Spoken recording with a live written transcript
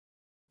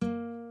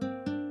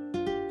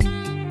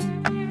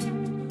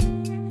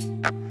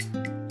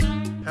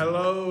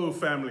Hello,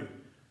 family.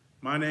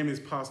 My name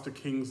is Pastor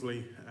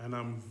Kingsley, and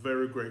I'm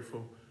very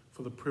grateful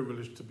for the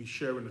privilege to be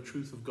sharing the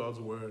truth of God's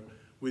Word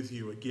with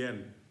you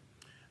again.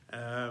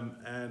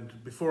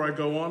 And before I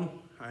go on,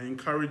 I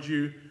encourage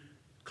you,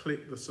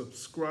 click the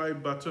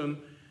subscribe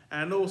button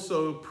and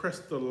also press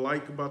the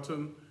like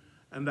button,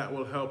 and that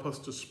will help us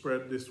to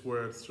spread this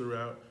word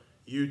throughout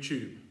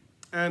YouTube.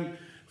 And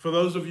for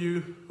those of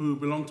you who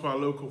belong to our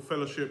local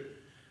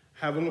fellowship,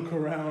 have a look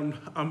around.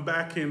 I'm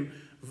back in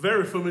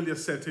very familiar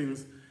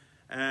settings,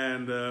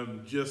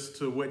 and just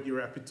to whet your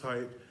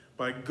appetite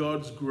by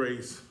God's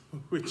grace,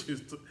 which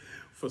is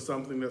for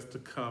something that's to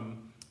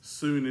come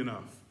soon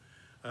enough.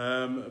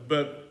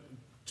 But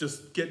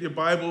just get your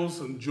Bibles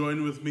and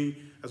join with me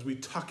as we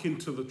tuck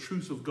into the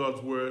truth of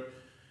God's Word.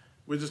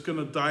 We're just going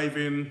to dive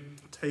in,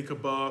 take a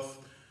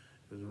bath,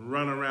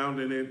 run around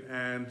in it,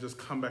 and just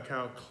come back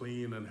out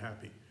clean and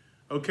happy.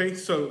 Okay,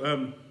 so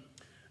I'm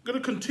going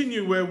to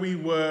continue where we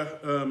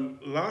were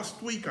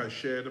last week. I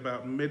shared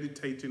about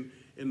meditating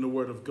in the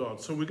Word of God.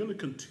 So we're going to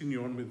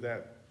continue on with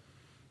that.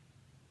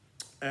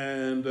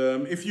 And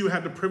if you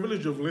had the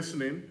privilege of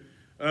listening,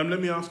 let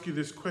me ask you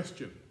this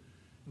question.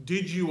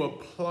 Did you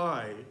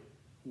apply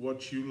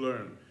what you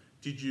learned?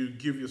 Did you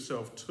give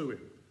yourself to it?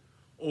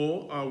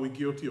 Or are we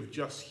guilty of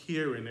just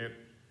hearing it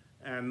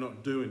and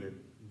not doing it?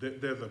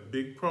 There's a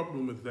big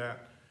problem with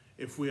that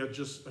if we are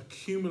just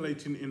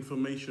accumulating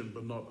information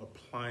but not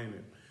applying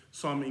it.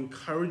 So I'm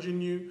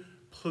encouraging you,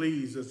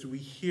 please, as we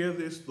hear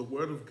this, the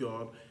Word of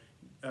God,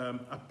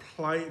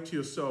 apply it to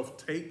yourself.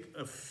 Take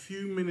a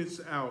few minutes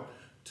out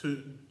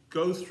to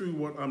go through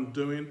what I'm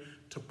doing,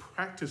 to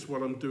practice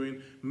what I'm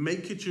doing,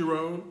 make it your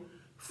own,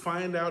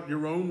 find out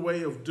your own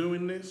way of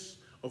doing this,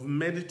 of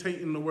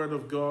meditating the Word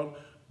of God,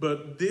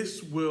 but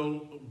this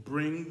will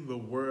bring the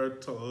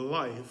Word to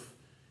life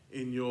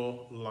in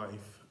your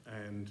life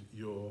and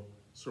your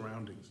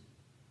surroundings.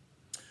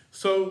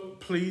 So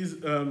please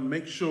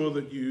make sure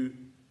that you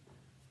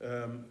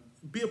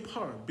be a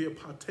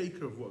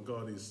partaker of what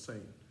God is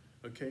saying,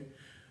 okay?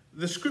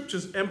 The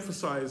scriptures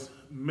emphasize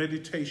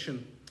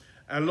meditation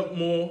a lot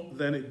more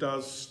than it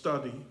does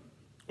study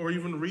or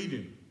even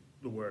reading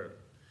the Word.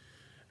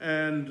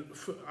 And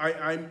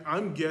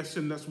I'm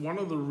guessing that's one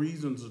of the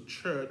reasons the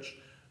church,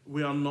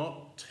 we are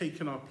not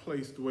taking our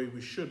place the way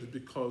we should, is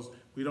because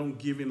we don't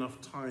give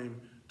enough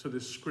time to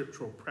this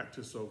scriptural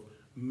practice of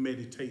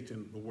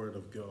meditating the Word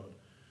of God.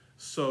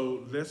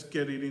 So let's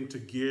get it into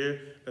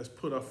gear. Let's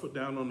put our foot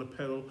down on the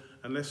pedal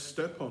and let's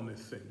step on this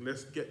thing.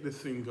 Let's get this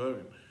thing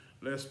going.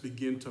 Let's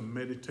begin to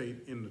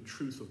meditate in the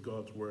truth of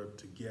God's Word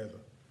together.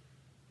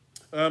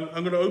 I'm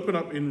going to open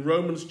up in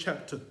Romans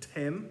chapter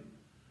 10,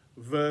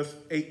 verse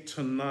 8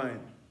 to 9.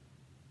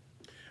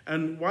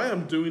 And why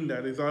I'm doing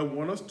that is I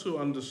want us to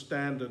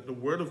understand that the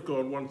Word of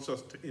God wants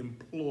us to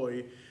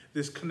employ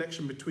this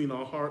connection between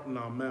our heart and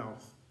our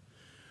mouth.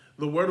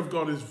 The Word of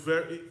God is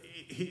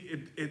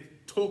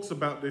it talks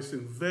about this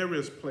in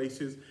various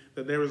places,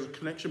 that there is a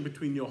connection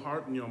between your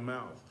heart and your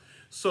mouth.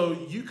 So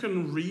you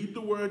can read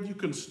the Word, you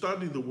can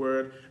study the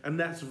Word, and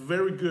that's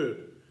very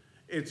good.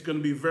 It's going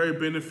to be very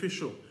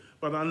beneficial.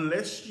 But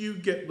unless you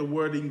get the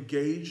Word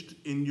engaged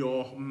in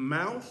your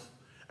mouth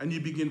and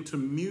you begin to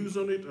muse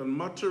on it and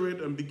mutter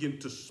it and begin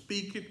to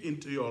speak it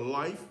into your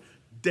life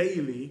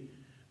daily,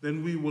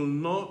 then we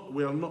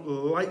are not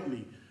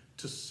likely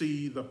to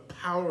see the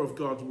power of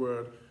God's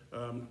Word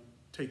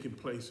taking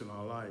place in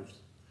our lives.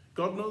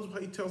 God knows how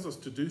He tells us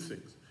to do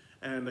things.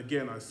 And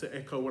again, I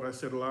echo what I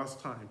said last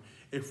time.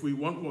 If we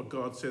want what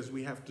God says,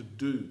 we have to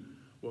do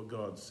what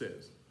God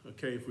says.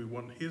 Okay, if we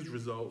want His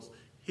results,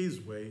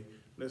 His way,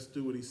 let's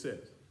do what He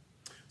says.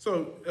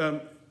 So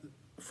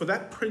for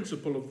that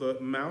principle of the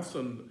mouth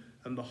and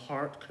the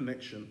heart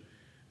connection,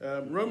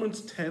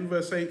 Romans 10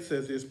 verse 8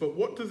 says this, but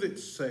what does it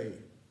say?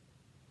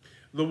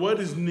 The word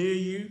is near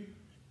you,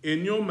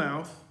 in your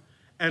mouth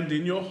and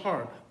in your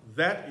heart.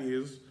 That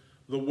is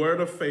the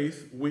word of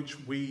faith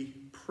which we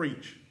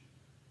preach.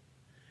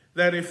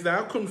 That if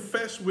thou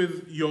confess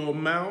with your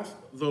mouth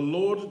the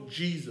Lord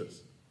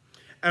Jesus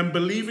and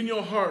believe in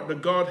your heart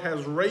that God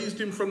has raised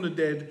him from the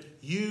dead,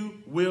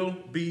 you will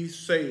be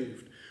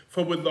saved.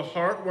 For with the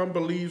heart one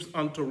believes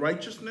unto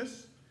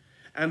righteousness,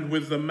 and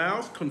with the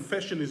mouth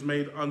confession is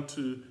made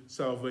unto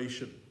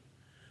salvation.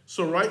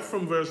 So right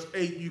from verse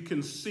 8, you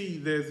can see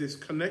there's this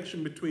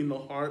connection between the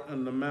heart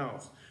and the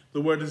mouth. The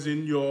word is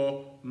in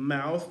your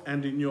mouth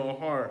and in your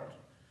heart.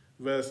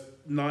 Verse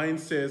 9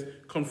 says,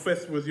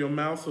 confess with your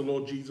mouth the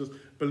Lord Jesus,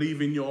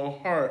 believe in your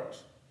heart.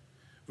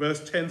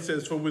 Verse 10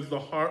 says, for with the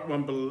heart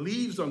one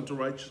believes unto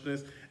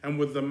righteousness, and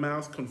with the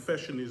mouth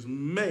confession is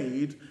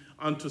made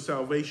unto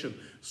salvation.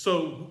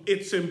 So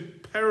it's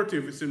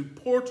imperative, it's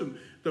important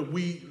that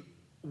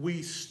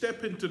we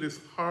step into this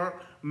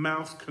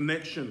heart-mouth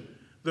connection,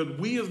 that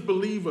we as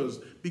believers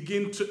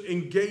begin to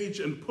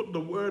engage and put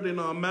the word in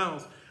our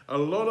mouth. A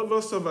lot of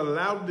us have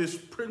allowed this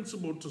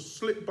principle to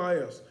slip by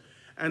us.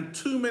 And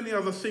too many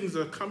other things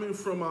are coming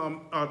from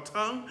our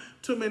tongue.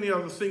 Too many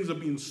other things are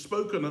being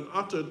spoken and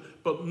uttered,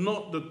 but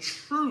not the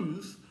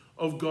truth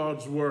of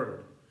God's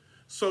word.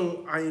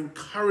 So I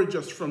encourage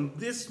us from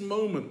this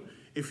moment,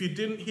 if you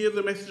didn't hear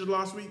the message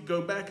last week,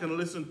 go back and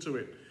listen to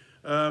it,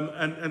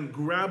 and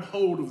grab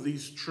hold of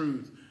these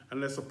truths,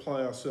 and let's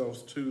apply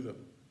ourselves to them.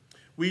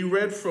 We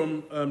read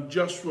from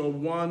Joshua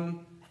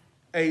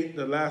 1:8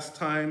 the last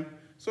time,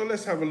 so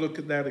let's have a look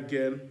at that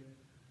again.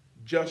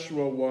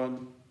 Joshua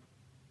 1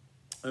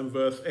 and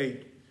verse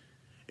 8.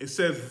 It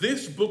says,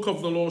 "This book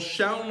of the law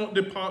shall not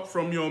depart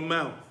from your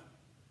mouth,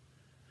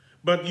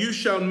 but you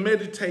shall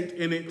meditate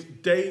in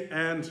it day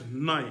and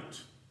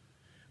night,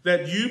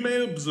 that you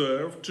may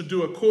observe to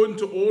do according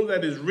to all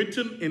that is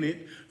written in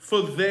it,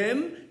 for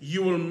then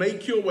you will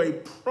make your way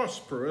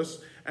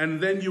prosperous,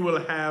 and then you will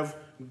have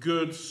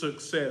good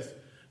success."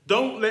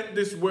 Don't let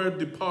this word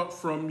depart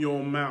from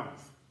your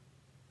mouth.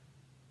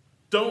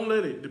 Don't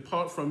let it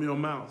depart from your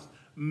mouth.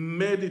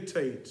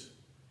 Meditate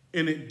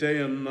in it day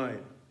and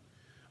night.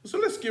 So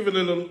let's give a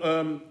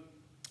little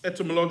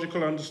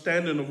etymological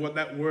understanding of what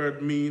that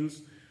word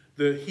means.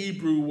 The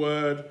Hebrew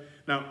word.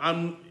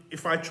 Now,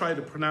 if I try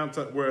to pronounce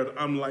that word,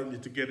 I'm likely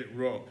to get it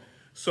wrong.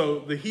 So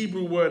the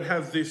Hebrew word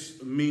has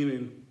this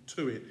meaning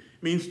to it.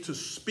 It means to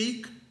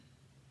speak,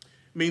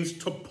 means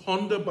to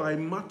ponder by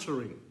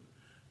muttering.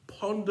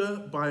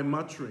 Ponder by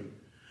muttering.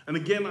 And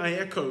again, I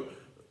echo,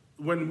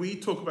 when we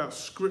talk about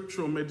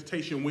scriptural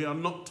meditation, we are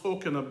not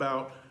talking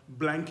about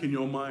blanking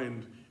your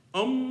mind.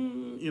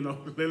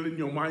 Letting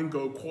your mind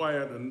go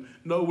quiet. And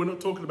no, we're not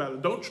talking about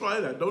it. Don't try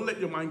that. Don't let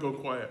your mind go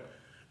quiet.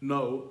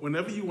 No,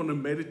 whenever you want to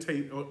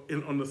meditate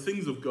on the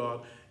things of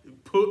God,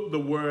 put the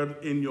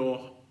word in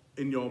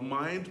your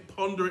mind,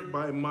 ponder it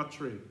by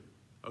muttering,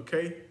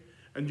 okay?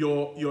 And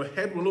your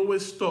head will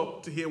always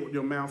stop to hear what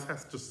your mouth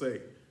has to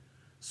say.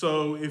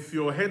 So if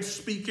your head's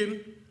speaking,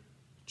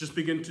 just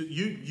begin to,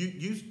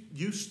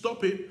 you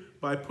stop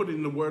it by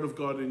putting the word of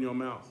God in your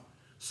mouth.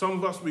 Some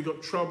of us, we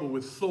got trouble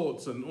with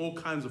thoughts and all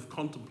kinds of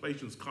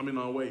contemplations coming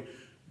our way.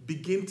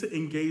 Begin to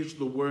engage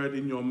the word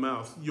in your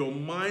mouth. Your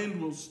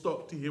mind will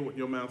stop to hear what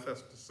your mouth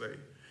has to say.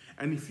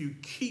 And if you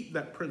keep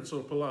that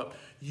principle up,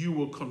 you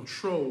will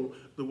control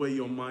the way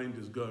your mind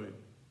is going.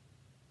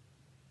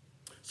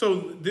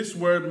 So this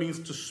word means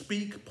to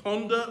speak,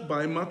 ponder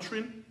by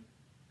muttering,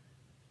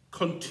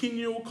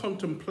 continual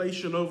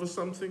contemplation over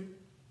something.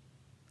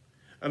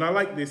 And I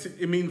like this.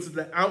 It means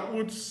the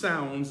outward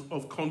sounds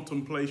of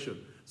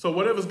contemplation. So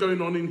whatever's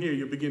going on in here,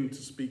 you're beginning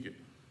to speak it.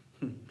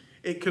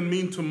 It can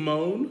mean to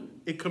moan.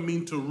 It can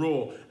mean to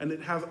roar. And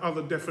it has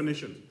other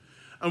definitions.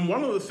 And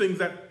one of the things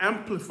that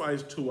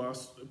amplifies to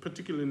us,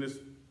 particularly in this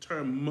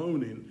term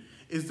moaning,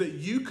 is that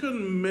you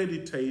can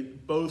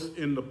meditate both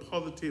in the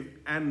positive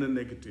and the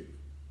negative.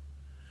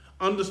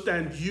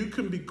 Understand, you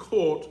can be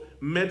caught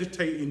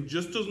meditating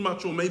just as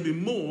much or maybe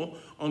more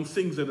on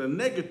things that are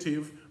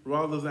negative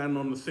rather than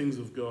on the things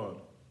of God.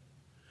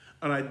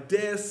 And I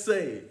dare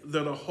say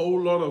that a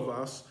whole lot of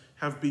us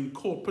have been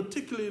caught,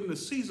 particularly in the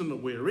season that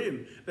we're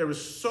in. There are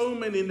so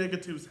many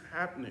negative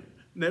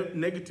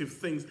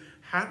things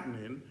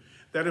happening,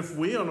 that if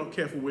we are not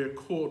careful, we're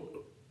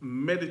caught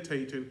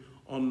meditating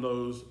on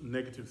those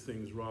negative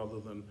things rather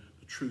than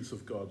the truth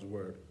of God's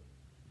word.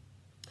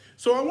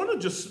 So I want to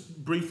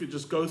just briefly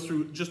go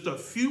through just a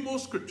few more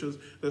scriptures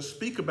that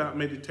speak about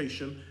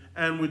meditation,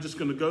 and we're just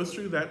going to go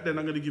through that. Then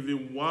I'm going to give you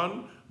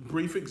one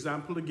brief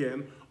example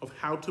again of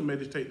how to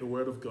meditate the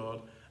word of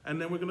God, and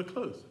then we're going to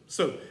close.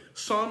 So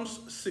Psalms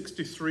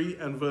 63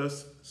 and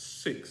verse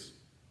 6.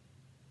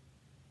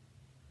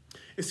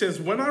 It says,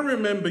 "When I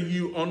remember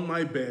you on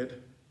my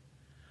bed,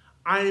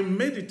 I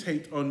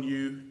meditate on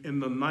you in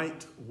the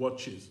night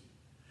watches."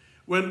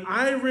 When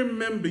I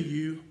remember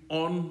you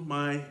on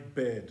my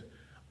bed,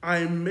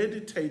 I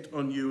meditate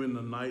on you in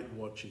the night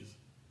watches.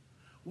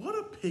 What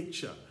a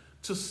picture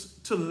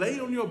to lay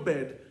on your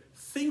bed,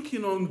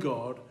 thinking on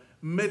God,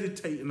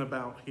 meditating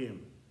about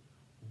him.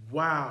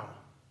 Wow.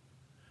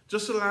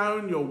 Just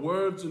allowing your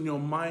words and your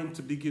mind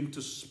to begin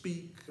to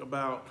speak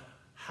about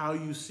how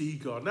you see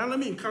God. Now, let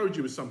me encourage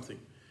you with something.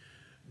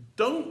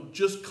 Don't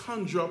just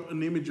conjure up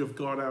an image of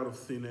God out of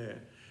thin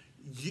air.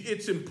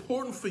 It's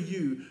important for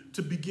you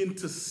to begin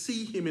to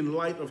see him in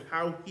light of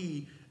how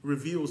he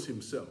reveals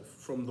himself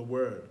from the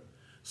word.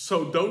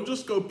 So don't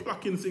just go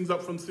plucking things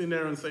up from thin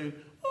air and saying,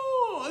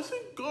 "Oh, I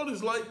think God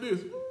is like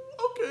this.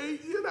 Okay,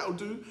 yeah, that'll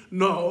do."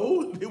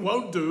 No, it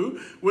won't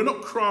do. We're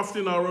not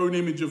crafting our own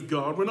image of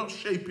God. We're not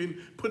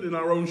putting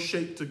our own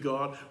shape to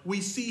God. We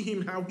see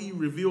him how he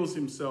reveals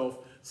himself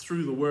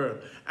through the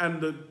word.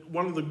 And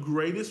one of the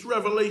greatest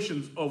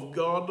revelations of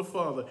God the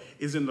Father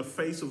is in the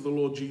face of the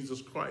Lord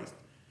Jesus Christ.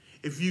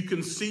 If you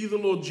can see the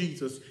Lord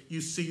Jesus,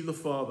 you see the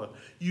Father.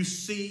 You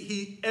see,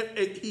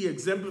 he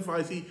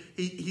exemplifies,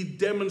 he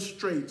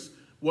demonstrates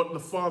what the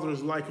Father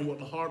is like and what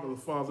the heart of the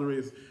Father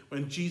is.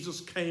 When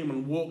Jesus came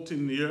and walked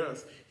in the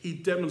earth, he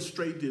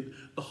demonstrated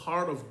the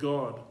heart of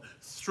God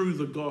through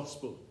the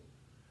gospel.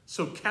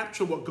 So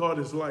capture what God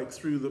is like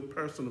through the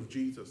person of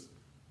Jesus.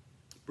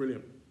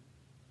 Brilliant.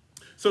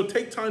 So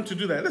take time to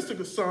do that. Let's look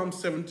at Psalm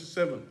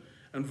 77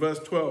 and verse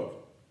 12.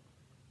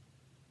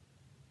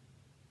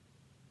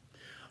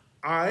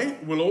 "I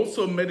will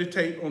also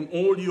meditate on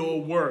all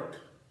your work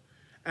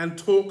and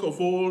talk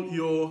of all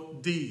your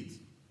deeds.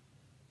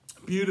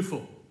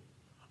 Beautiful.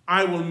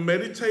 I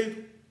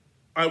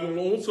will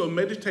also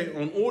meditate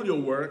on all your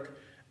work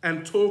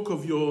and talk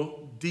of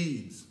your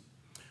deeds.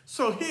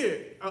 So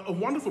here, a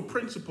wonderful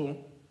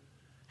principle,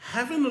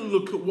 having a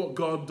look at what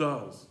God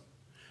does,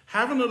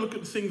 having a look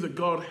at the things that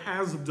God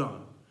has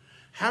done,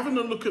 having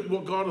a look at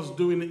what God is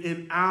doing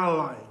in our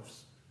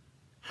lives.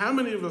 How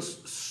many of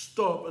us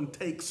stop and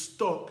take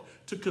stock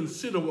to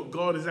consider what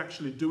God is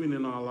actually doing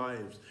in our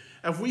lives?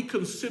 Have we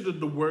considered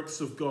the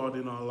works of God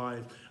in our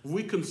lives? Have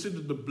we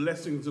considered the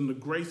blessings and the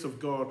grace of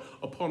God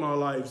upon our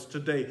lives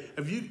today?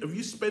 Have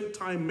you spent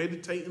time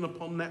meditating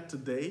upon that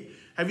today?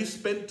 Have you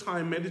spent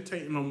time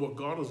meditating on what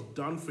God has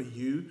done for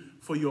you,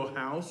 for your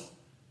house?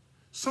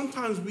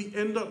 Sometimes we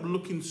end up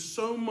looking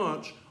so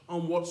much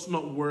on what's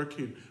not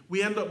working.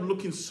 We end up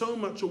looking so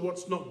much at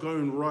what's not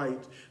going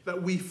right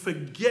that we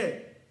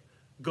forget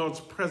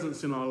God's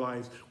presence in our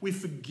lives. We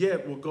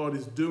forget what God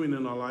is doing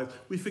in our lives.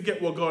 We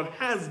forget what God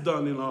has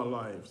done in our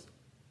lives.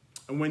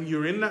 And when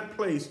you're in that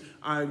place,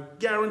 I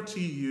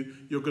guarantee you,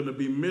 you're going to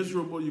be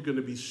miserable, you're going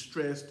to be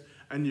stressed,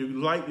 and you're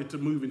likely to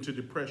move into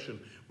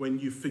depression when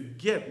you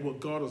forget what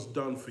God has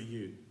done for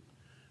you.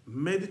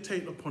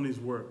 Meditate upon his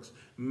works.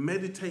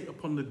 Meditate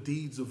upon the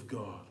deeds of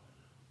God.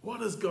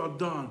 What has God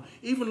done?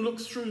 Even look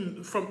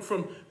through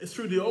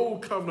through the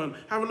old covenant.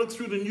 Have a look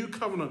through the new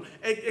covenant.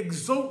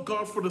 Exalt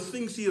God for the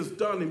things he has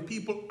done in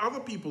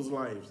other people's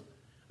lives,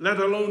 let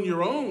alone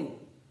your own.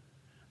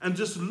 And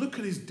just look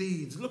at his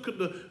deeds. Look at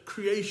the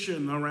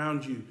creation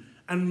around you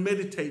and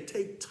meditate.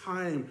 Take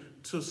time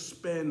to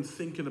spend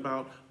thinking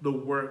about the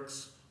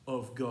works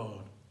of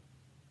God.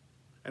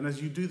 And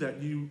as you do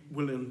that, you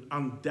will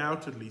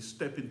undoubtedly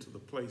step into the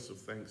place of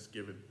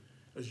thanksgiving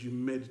as you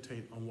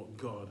meditate on what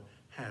God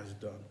has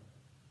done.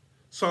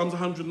 Psalms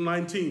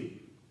 119,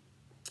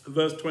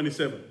 verse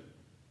 27.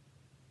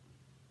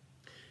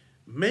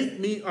 Make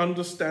me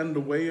understand the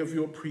way of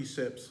your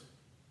precepts,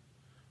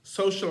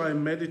 so shall I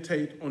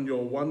meditate on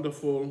your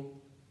wonderful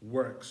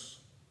works.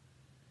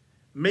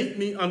 Make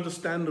me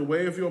understand the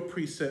way of your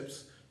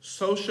precepts,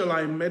 so shall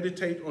I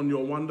meditate on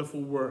your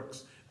wonderful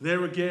works.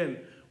 There again,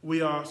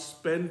 we are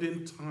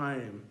spending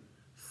time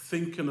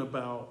thinking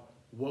about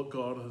what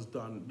God has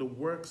done, the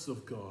works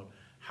of God,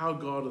 how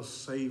God has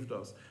saved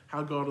us,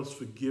 how God has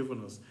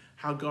forgiven us,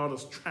 how God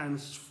has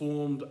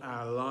transformed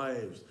our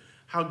lives,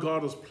 how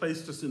God has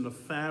placed us in the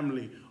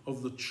family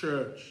of the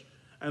church,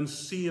 and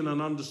seeing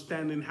and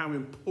understanding how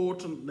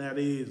important that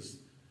is,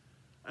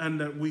 and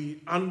that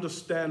we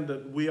understand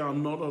that we are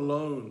not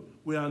alone.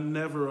 We are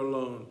never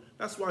alone.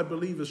 That's why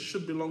believers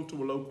should belong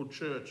to a local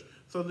church,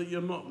 so that you're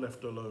not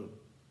left alone.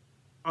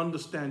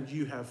 Understand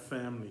you have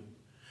family.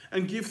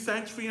 And give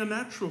thanks for your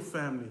natural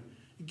family.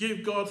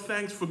 Give God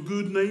thanks for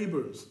good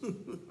neighbors.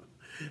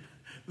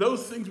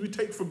 Those things we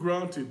take for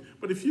granted.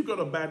 But if you've got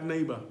a bad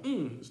neighbor,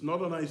 it's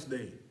not a nice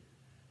day.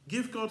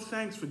 Give God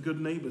thanks for good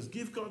neighbors.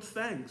 Give God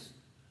thanks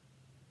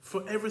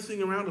for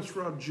everything around us,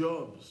 for our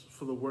jobs,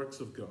 for the works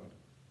of God.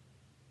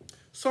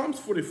 Psalms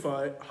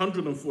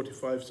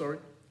 145,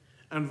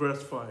 and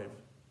verse 5.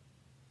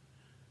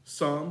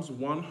 Psalms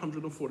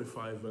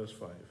 145, verse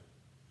 5.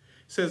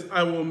 Says,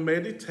 I will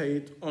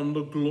meditate on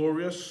the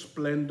glorious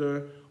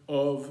splendor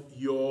of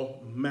your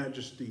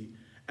majesty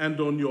and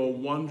on your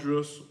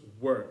wondrous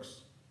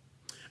works.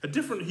 A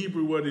different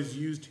Hebrew word is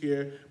used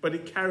here, but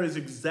it carries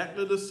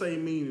exactly the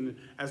same meaning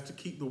as to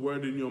keep the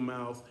word in your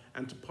mouth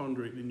and to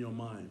ponder it in your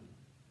mind.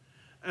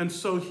 And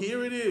so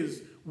here it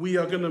is. We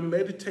are going to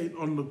meditate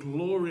on the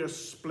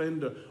glorious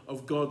splendor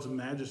of God's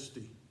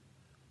majesty.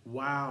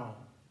 Wow.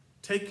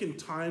 Taking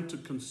time to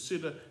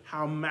consider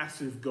how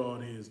massive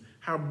God is,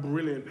 how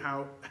brilliant,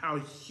 how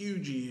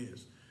huge he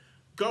is.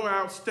 Go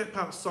out, step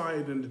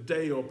outside in the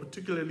day or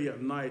particularly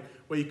at night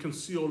where you can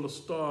see all the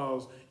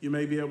stars, you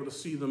may be able to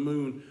see the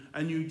moon,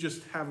 and you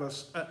just have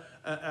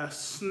a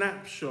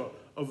snapshot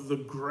of the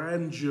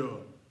grandeur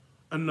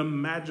and the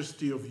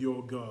majesty of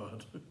your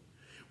God.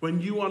 When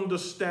you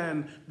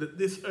understand that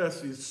this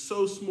earth is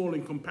so small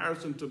in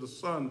comparison to the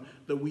sun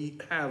that we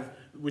have,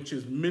 which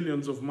is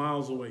millions of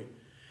miles away,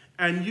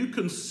 and you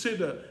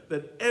consider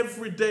that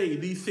every day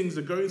these things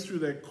are going through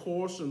their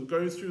course and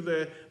going through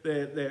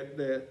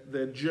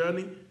their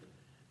journey,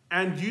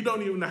 and you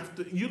don't even have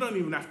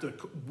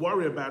to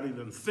worry about it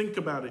and think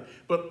about it.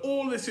 But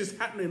all this is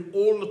happening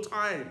all the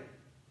time.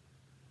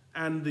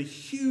 And the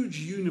huge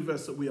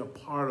universe that we are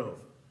part of,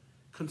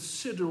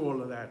 consider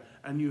all of that,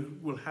 and you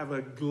will have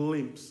a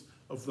glimpse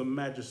of the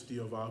majesty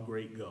of our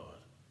great God.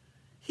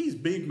 He's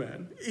big,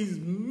 man. He's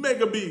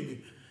mega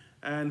big,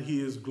 and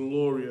he is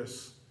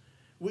glorious.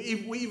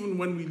 Even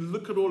when we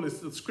look at all this,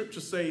 the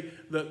scriptures say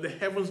that the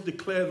heavens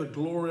declare the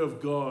glory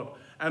of God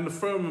and the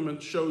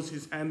firmament shows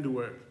his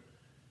handiwork.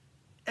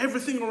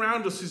 Everything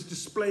around us is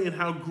displaying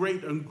how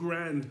great and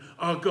grand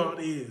our God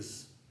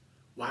is.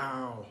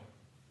 Wow.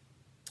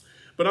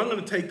 But I'm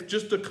going to take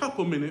just a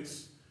couple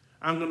minutes.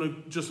 I'm going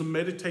to just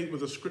meditate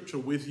with a scripture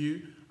with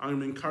you.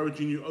 I'm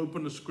encouraging you,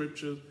 open the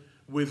scriptures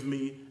with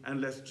me,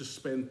 and let's just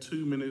spend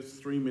 2 minutes,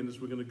 3 minutes.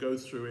 We're going to go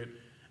through it.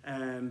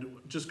 and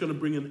just going to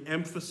bring an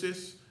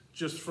emphasis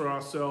just for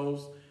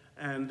ourselves.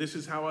 And this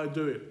is how I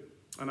do it.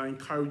 And I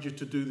encourage you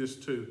to do this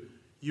too.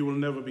 You will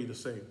never be the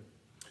same.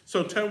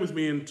 So turn with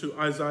me into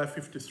Isaiah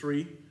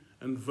 53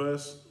 and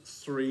verse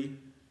 3.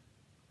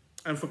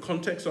 And for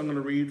context, I'm going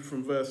to read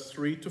from verse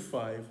 3 to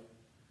 5.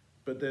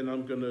 But then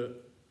I'm going to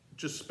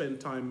just spend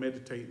time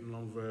meditating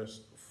on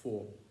verse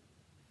 4.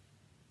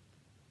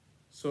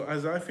 So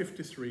Isaiah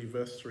 53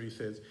 verse 3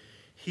 says,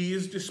 "He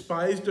is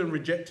despised and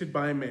rejected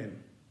by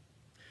men,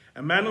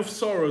 a man of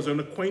sorrows and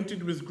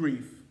acquainted with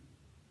grief.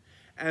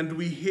 And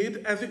we hid,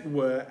 as it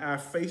were, our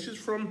faces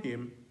from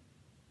him.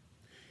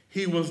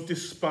 He was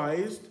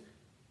despised,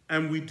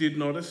 and we did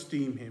not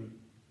esteem him.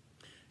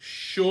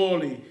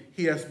 Surely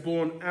he has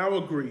borne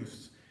our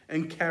griefs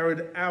and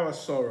carried our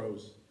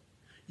sorrows.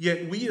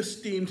 Yet we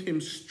esteemed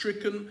him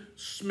stricken,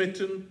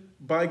 smitten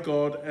by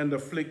God, and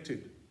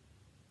afflicted.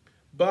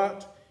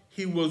 But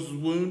he was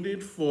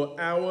wounded for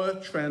our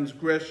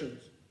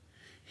transgressions.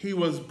 He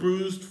was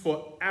bruised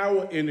for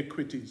our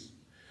iniquities.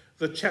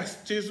 The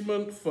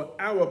chastisement for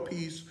our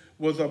peace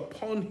was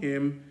upon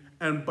him,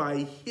 and by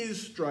his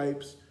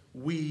stripes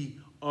we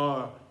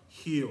are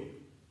healed."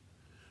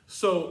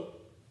 So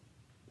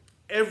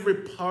every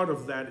part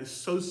of that is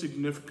so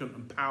significant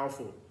and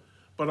powerful.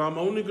 But I'm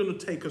only going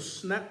to take a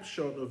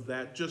snapshot of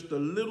that, just a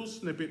little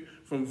snippet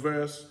from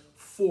verse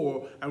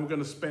 4, and we're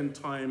going to spend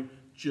time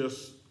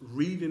just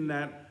reading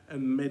that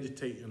and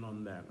meditating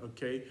on that,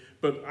 okay?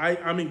 But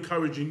I'm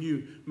encouraging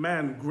you,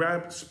 man,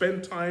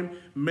 spend time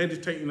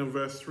meditating in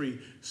verse 3.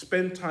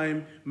 Spend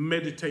time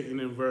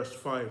meditating in verse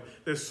 5.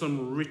 There's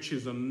some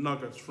riches and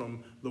nuggets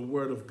from the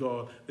word of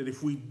God that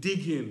if we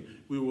dig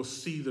in, we will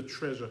see the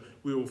treasure.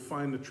 We will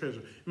find the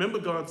treasure. Remember,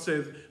 God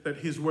says that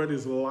his word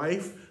is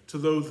life to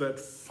those that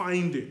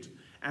find it,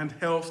 and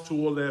health to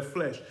all their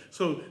flesh.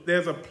 So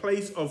there's a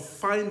place of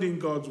finding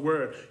God's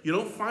word. You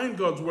don't find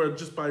God's word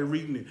just by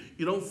reading it.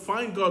 You don't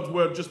find God's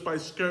word just by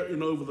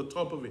skirting over the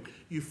top of it.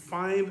 You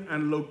find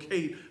and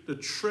locate the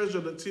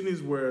treasure that's in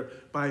his word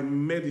by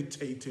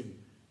meditating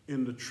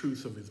in the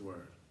truth of his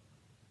word.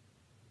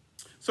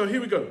 So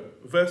here we go.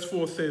 Verse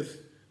 4 says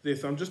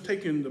this. I'm just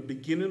taking the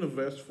beginning of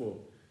verse 4.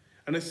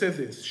 And it says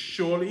this: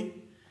 "Surely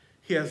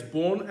he has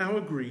borne our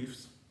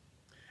griefs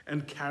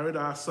and carried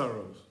our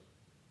sorrows.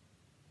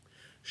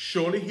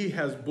 Surely he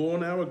has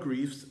borne our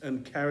griefs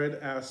and carried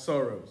our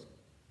sorrows."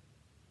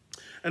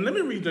 And let me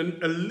read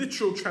a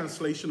literal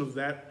translation of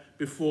that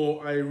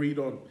before I read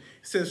on.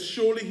 It says,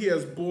 "Surely he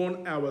has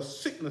borne our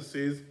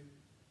sicknesses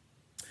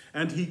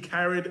and he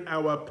carried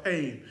our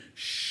pain."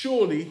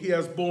 Surely he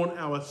has borne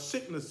our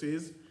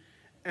sicknesses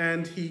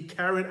and he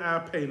carried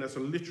our pain. That's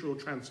a literal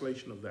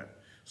translation of that.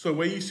 So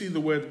where you see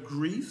the word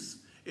griefs,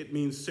 it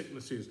means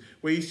sicknesses.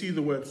 Where you see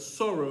the word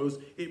sorrows,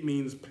 it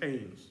means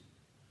pains.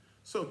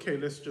 So, okay,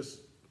 let's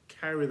just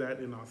carry that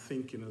in our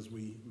thinking as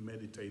we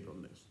meditate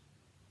on this.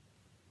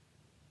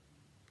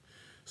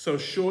 So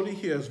surely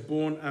he has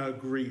borne our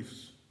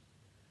griefs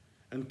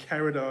and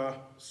carried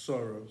our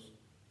sorrows.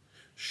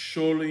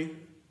 Surely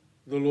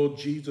the Lord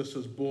Jesus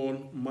has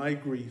borne my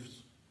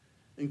griefs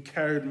and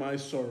carried my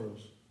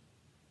sorrows.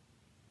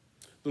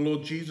 The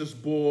Lord Jesus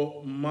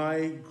bore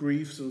my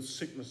griefs and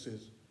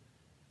sicknesses,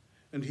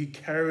 and he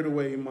carried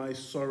away my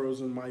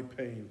sorrows and my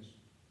pains.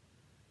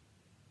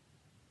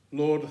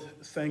 Lord,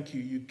 thank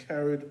you. You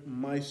carried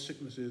my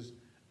sicknesses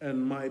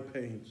and my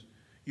pains.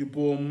 You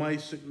bore my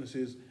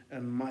sicknesses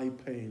and my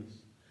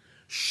pains.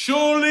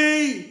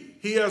 Surely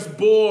he has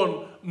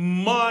borne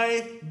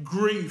my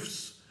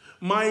griefs,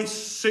 my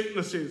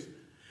sicknesses,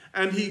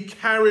 and he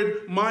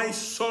carried my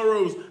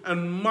sorrows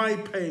and my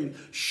pain.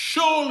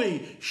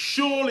 Surely,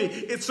 surely,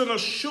 it's an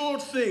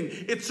assured thing.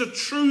 It's a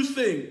true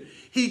thing.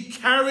 He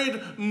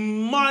carried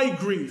my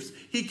griefs.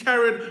 He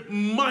carried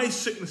my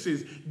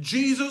sicknesses.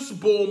 Jesus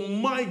bore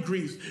my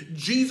griefs.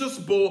 Jesus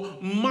bore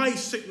my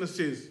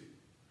sicknesses.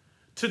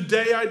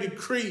 Today I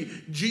decree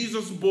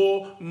Jesus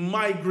bore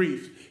my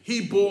grief.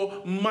 He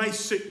bore my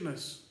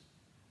sickness.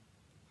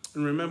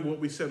 And remember what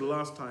we said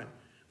last time.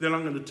 Then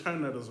I'm going to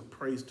turn that as a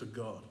praise to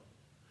God.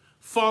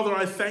 Father,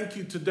 I thank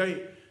you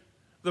today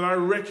that I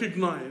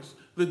recognize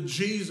that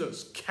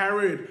Jesus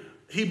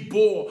he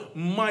bore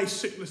my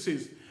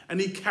sicknesses, and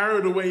he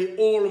carried away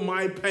all of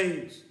my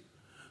pains.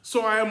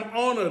 So I am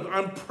honored,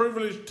 I'm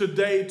privileged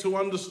today to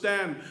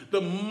understand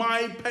that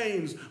my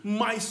pains,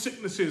 my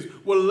sicknesses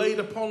were laid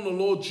upon the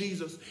Lord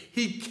Jesus.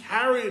 He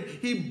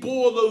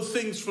bore those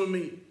things for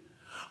me.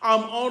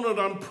 I'm honored,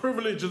 I'm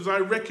privileged as I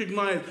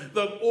recognize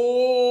that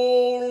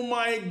all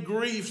my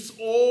griefs,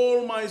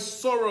 all my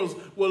sorrows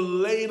were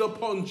laid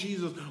upon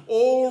Jesus.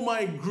 All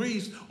my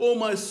griefs, all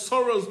my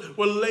sorrows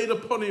were laid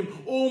upon him.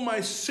 All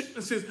my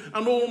sicknesses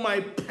and all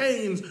my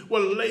pains were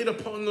laid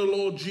upon the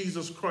Lord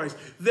Jesus Christ.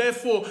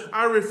 Therefore,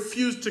 I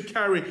refuse to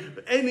carry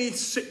any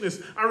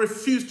sickness. I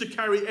refuse to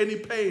carry any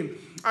pain.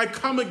 I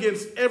come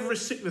against every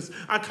sickness.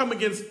 I come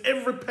against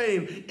every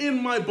pain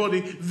in my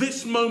body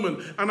this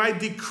moment. And I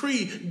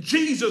decree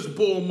Jesus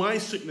bore my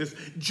sickness.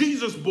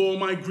 Jesus bore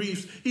my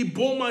griefs. He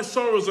bore my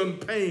sorrows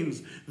and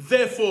pains.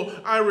 Therefore,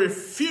 I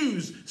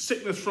refuse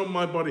sickness from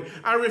my body.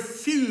 I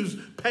refuse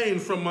pain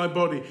from my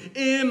body.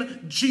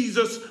 In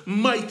Jesus'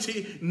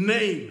 mighty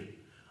name.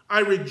 I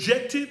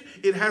reject it.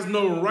 It has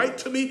no right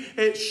to me.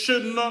 It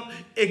should not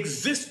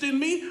exist in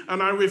me.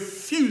 And I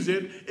refuse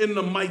it in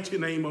the mighty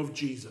name of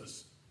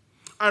Jesus.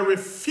 I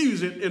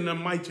refuse it in the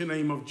mighty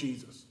name of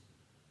Jesus.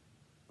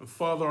 And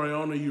Father, I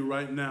honor you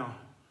right now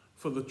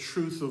for the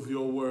truth of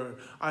your word.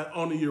 I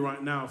honor you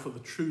right now for the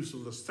truth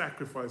of the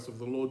sacrifice of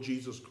the Lord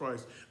Jesus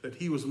Christ, that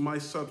he was my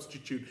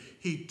substitute.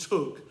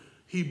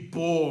 He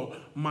bore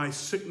my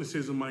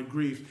sicknesses and my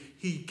griefs.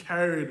 He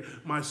carried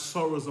my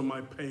sorrows and my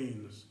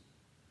pains.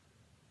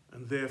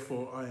 And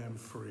therefore I am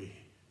free.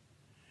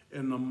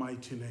 In the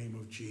mighty name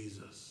of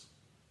Jesus.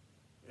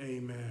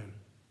 Amen.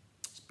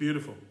 It's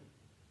beautiful.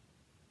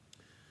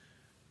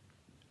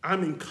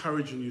 I'm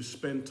encouraging you,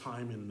 spend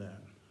time in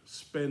that.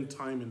 Spend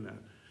time in that.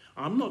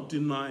 I'm not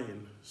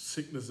denying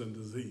sickness and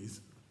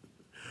disease.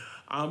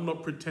 I'm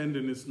not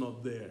pretending it's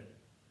not there.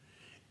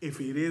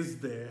 If it is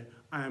there,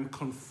 I am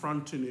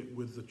confronting it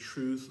with the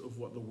truth of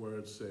what the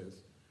word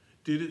says.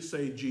 Did it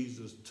say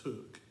Jesus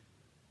took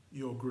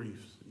your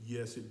griefs?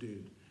 Yes, it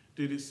did.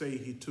 Did it say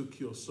he took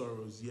your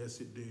sorrows?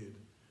 Yes, it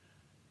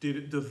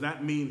did. Does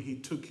that mean he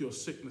took your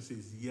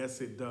sicknesses?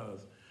 Yes, it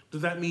does.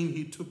 Does that mean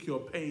he took your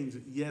pains?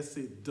 Yes,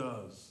 it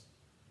does.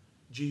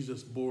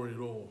 Jesus bore it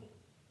all.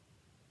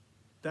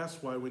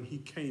 That's why when he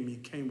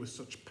came with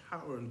such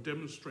power and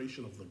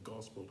demonstration of the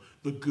gospel,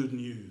 the good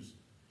news,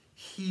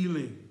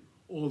 healing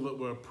all that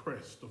were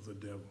oppressed of the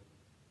devil,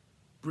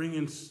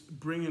 bringing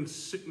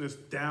sickness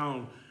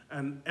down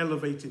and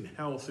elevating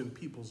health in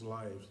people's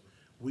lives.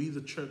 We,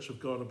 the Church of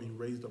God, are being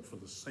raised up for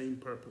the same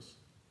purpose.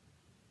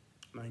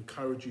 And I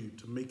encourage you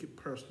to make it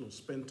personal.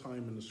 Spend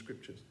time in the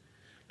scriptures.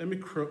 Let me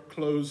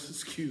close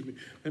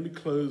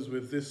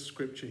with this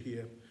scripture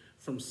here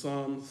from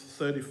Psalm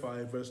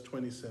 35, verse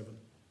 27.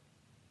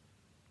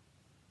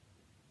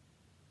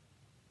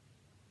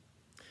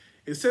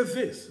 It says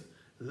this,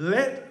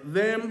 "Let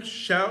them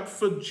shout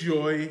for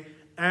joy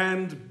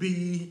and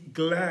be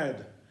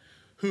glad,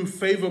 who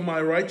favor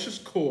my righteous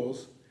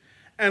cause,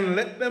 and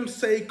let them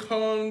say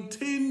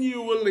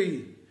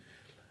continually,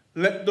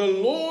 let the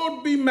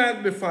Lord be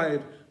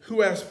magnified,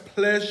 who has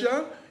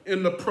pleasure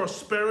in the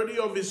prosperity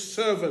of his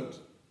servant.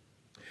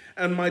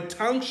 And my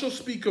tongue shall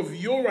speak of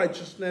your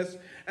righteousness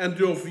and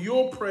of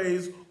your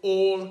praise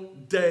all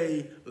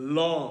day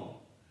long."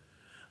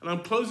 And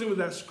I'm closing with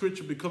that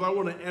scripture because I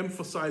want to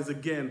emphasize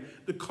again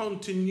the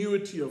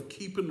continuity of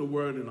keeping the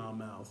word in our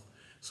mouth.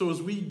 So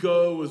as we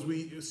go, as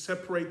we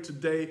separate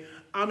today,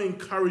 I'm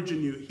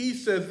encouraging you. He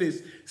says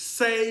this,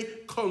 say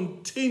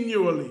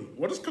continually.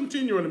 What does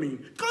continually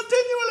mean?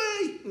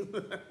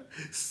 Continually!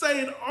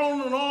 Say it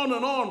on and on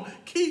and on.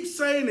 Keep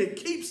saying it,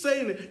 keep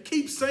saying it,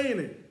 keep saying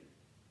it.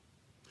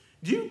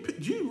 Do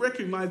you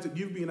recognize that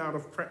you've been out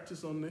of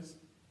practice on this?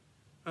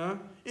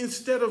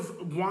 Instead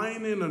of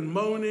whining and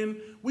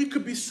moaning, we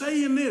could be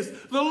saying this,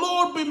 the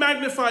Lord be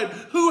magnified,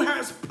 who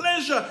has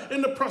pleasure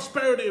in the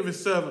prosperity of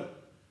his servant.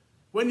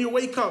 When you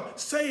wake up,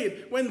 say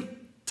it. When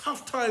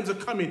tough times are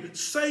coming,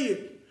 say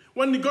it.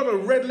 When you got a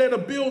red letter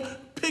bill,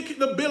 pick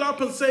the bill up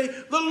and say,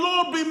 the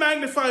Lord be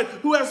magnified,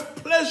 who has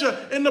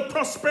pleasure in the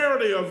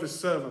prosperity of his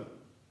servant.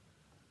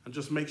 And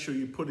just make sure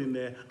you put in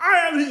there,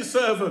 I am his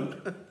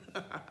servant.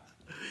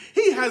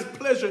 He has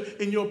pleasure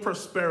in your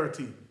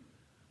prosperity.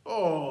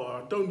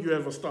 Oh, don't you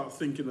ever start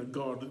thinking that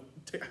God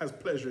has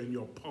pleasure in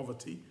your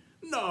poverty.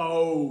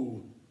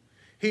 No.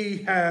 He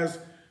has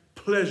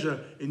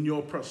pleasure in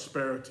your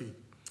prosperity.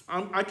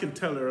 I can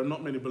tell there are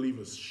not many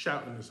believers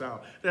shouting this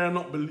out. There are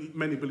not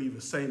many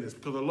believers saying this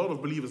because a lot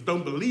of believers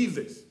don't believe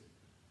this.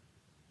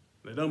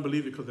 They don't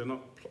believe it because they're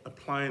not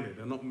applying it.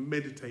 They're not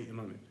meditating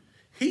on it.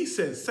 He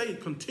says, say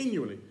it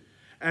continually.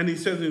 And he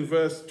says in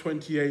verse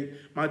 28,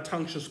 my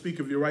tongue shall speak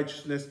of your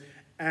righteousness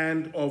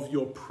and of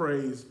your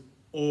praise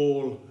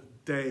all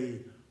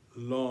day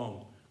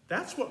long.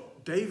 That's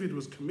what David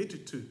was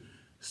committed to.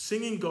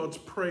 Singing God's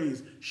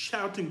praise,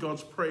 shouting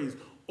God's praise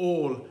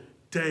all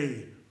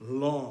day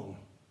long.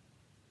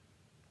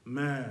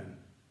 Man,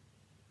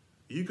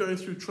 are you going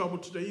through trouble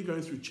today? You're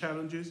going through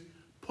challenges?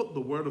 Put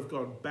the word of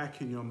God back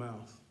in your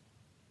mouth.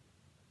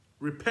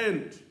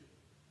 Repent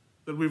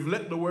that we've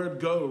let the word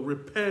go.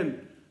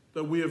 Repent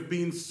that we have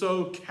been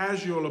so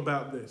casual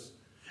about this.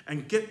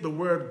 And get the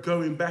word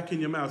going back in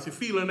your mouth. You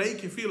feel an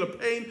ache, you feel a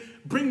pain,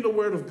 bring the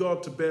word of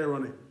God to bear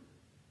on it.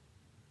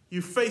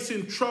 You're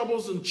facing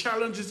troubles and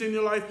challenges in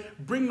your life,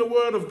 bring the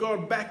word of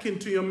God back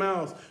into your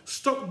mouth.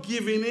 Stop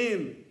giving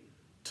in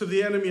to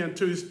the enemy and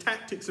to his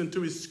tactics and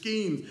to his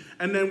schemes.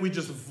 And then we're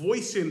just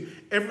voicing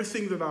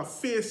everything that our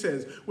fear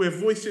says. We're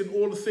voicing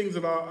all the things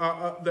that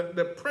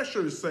that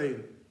pressure is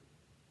saying.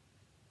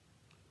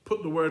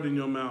 Put the word in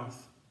your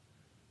mouth.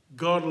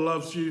 God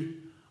loves you.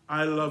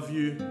 I love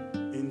you.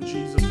 In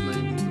Jesus'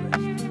 name we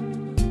bless you.